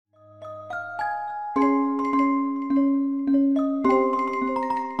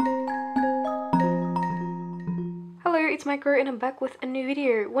Micro and I'm back with a new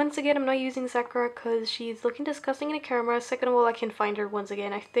video. Once again, I'm not using Sakura because she's looking disgusting in the camera. Second of all, I can't find her once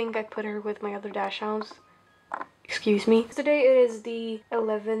again. I think I put her with my other dash hounds. Excuse me. Today is the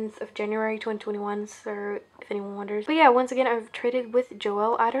 11th of January 2021, so if anyone wonders. But yeah, once again, I've traded with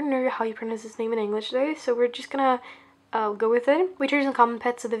Joel. I don't know how you pronounce his name in English today, so we're just gonna go with it. We traded some common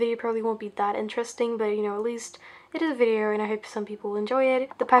pets, so the video probably won't be that interesting, but you know, at least it is a video and I hope some people will enjoy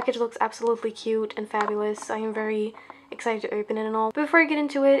it. The package looks absolutely cute and fabulous. I am very excited to open it and all. But before I get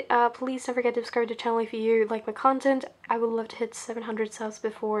into it, please don't forget to subscribe to the channel if you like my content. I would love to hit 700 subs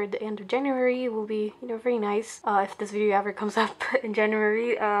before the end of January. It will be, you know, very nice if this video ever comes up in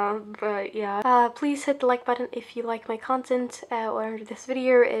January. But yeah, please hit the like button if you like my content or this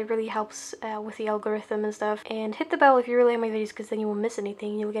video. It really helps with the algorithm and stuff. And hit the bell if you really like my videos, because then you won't miss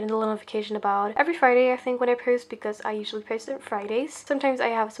anything. You'll get a little notification about every Friday, I think, when I post, because I usually post on Fridays. Sometimes I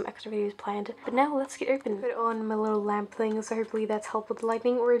have some extra videos planned. But now let's get open. Put on my little lamp thing, so hopefully that's helped with the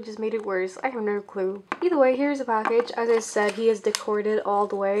lighting, or it just made it worse. I have no clue. Either way, here's the package. As I said, he is decorated all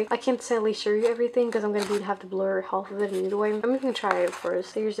the way. I can't sadly show you everything because I'm gonna have to blur half of it either way. I'm just gonna try it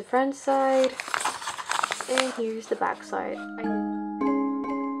first. Here's the front side and here's the back side.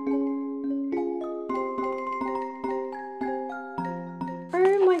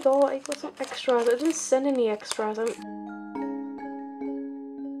 Oh my god, I got some extras. I didn't send any extras.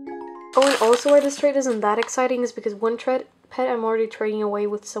 Oh, and also why this trade isn't that exciting is because one pet I'm already trading away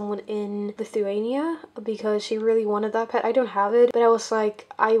with someone in Lithuania because she really wanted that pet. I don't have it, but I was like,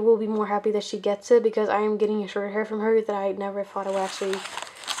 I will be more happy that she gets it because I am getting a short hair from her that I never thought I would actually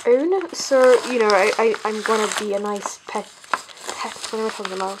own. So, you know, I'm gonna be a nice pet. What am I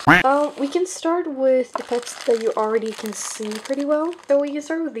talking about? We can start with the pets that you already can see pretty well. So we can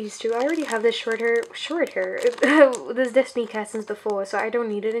start with these two. I already have this short hair, this Destiny cat since before, so I don't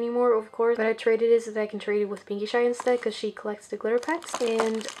need it anymore, of course. But I traded it so that I can trade it with 𝐕𝐞𝐥𝐢𝐻𝐢𝐻 instead, because she collects the glitter pets.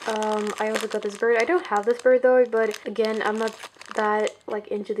 And I also got this bird. I don't have this bird though, but again, I'm not that like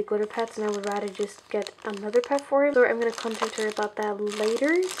into the glitter pets, and I would rather just get another pet for him. So I'm gonna contact her about that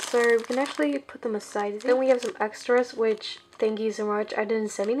later. So we can actually put them aside. Then we have some extras, which thank you so much. I didn't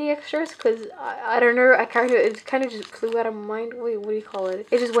send any extras because I don't know. It kind of just flew out of my mind. Wait, what do you call it?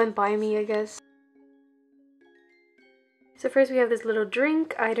 It just went by me, I guess. So first we have this little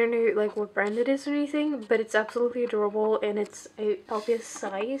drink. I don't know like what brand it is or anything, but it's absolutely adorable and it's a LPS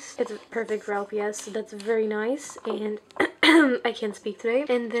size. It's perfect for LPS, so that's very nice. And I can't speak today.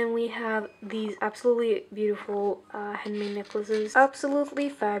 And then we have these absolutely beautiful handmade necklaces. Absolutely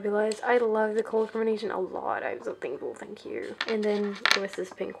fabulous. I love the color combination a lot. I'm so thankful. Thank you. And then there was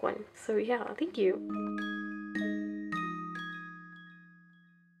this pink one. So yeah, thank you.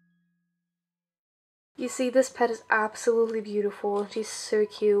 You see, this pet is absolutely beautiful. She's so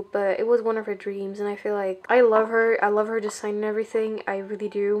cute, but it was one of her dreams, and I feel like I love her. I love her design and everything. I really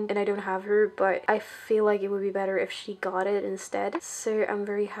do, and I don't have her, but I feel like it would be better if she got it instead. So I'm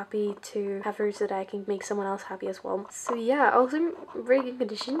very happy to have her so that I can make someone else happy as well. So yeah, also in very good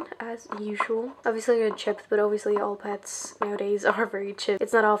condition as usual. Obviously I got chipped, but obviously all pets nowadays are very chipped.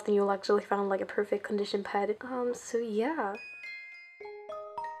 It's not often you'll actually find like a perfect condition pet. So yeah.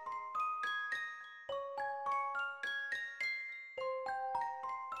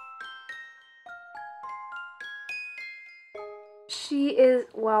 She is,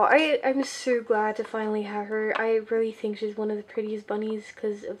 wow, I'm so glad to finally have her. I really think she's one of the prettiest bunnies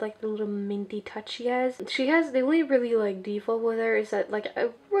because of like the little minty touch she has. The only really like default with her is that like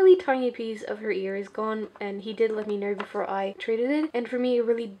a really tiny piece of her ear is gone, and he did let me know before I traded it. And for me, it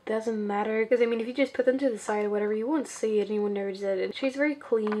really doesn't matter because I mean, if you just put them to the side or whatever, you won't see it and you won't notice it. And she's very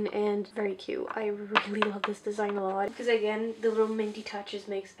clean and very cute. I really love this design a lot because again, the little minty touches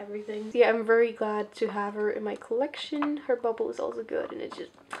makes everything. So yeah, I'm very glad to have her in my collection. Her bubble is also good and it's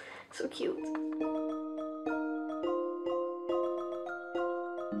just so cute.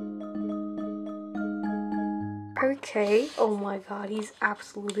 Okay, oh my god, he's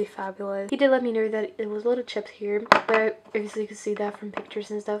absolutely fabulous. He did let me know that it was a little chipped here, but obviously you can see that from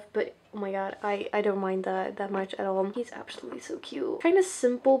pictures and stuff, but oh my god, I don't mind that much at all. He's absolutely so cute. Kind of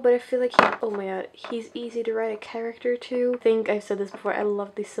simple, but I feel like oh my god, he's easy to write a character to. I think I've said this before, I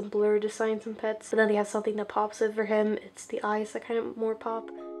love the simpler designs in pets, but then they have something that pops over him. It's the eyes that kind of more pop.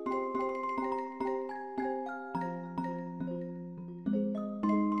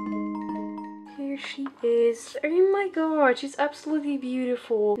 Here she is. Oh my god, she's absolutely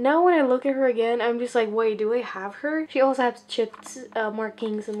beautiful. Now when I look at her again, I'm just like, wait, do I have her? She also has chipped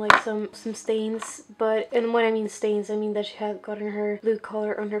markings and like some stains, and when I mean stains, I mean that she had gotten her blue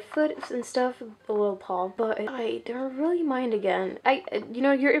color on her foot and stuff, a little paw. But I don't really mind again. You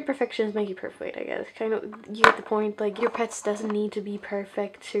know, your imperfections make you perfect, I guess. Kind of, you get the point. Like, your pets doesn't need to be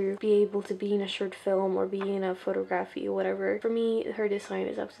perfect to be able to be in a short film or be in a photography or whatever. For me, her design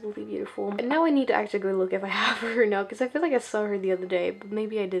is absolutely beautiful. And now I need to actually go look if I have her or not, because I feel like I saw her the other day, but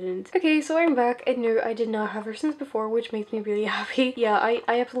maybe I didn't. Okay, so I'm back. I know I did not have her since before, which makes me really happy. Yeah, I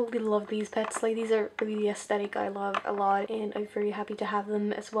absolutely love these pets. Like, these are really the aesthetic I love a lot, and I'm very happy to have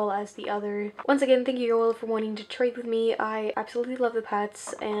them, as well as the other. Once again, thank you all for wanting to trade with me. I absolutely love the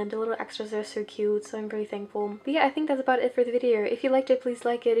pets, and the little extras are so cute, so I'm very thankful. But yeah, I think that's about it for the video. If you liked it, please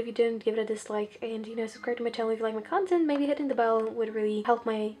like it. If you didn't, give it a dislike, and you know, subscribe to my channel if you like my content. Maybe hitting the bell would really help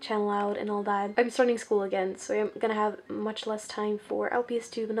my channel out and all that. I'm starting school again, so I'm gonna have much less time for LPS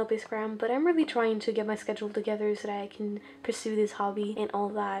tube and LPS gram, but I'm really trying to get my schedule together so that I can pursue this hobby and all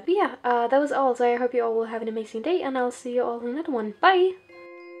that. But yeah, that was all, so I hope you all will have an amazing day, and I'll see you all in another one. Bye!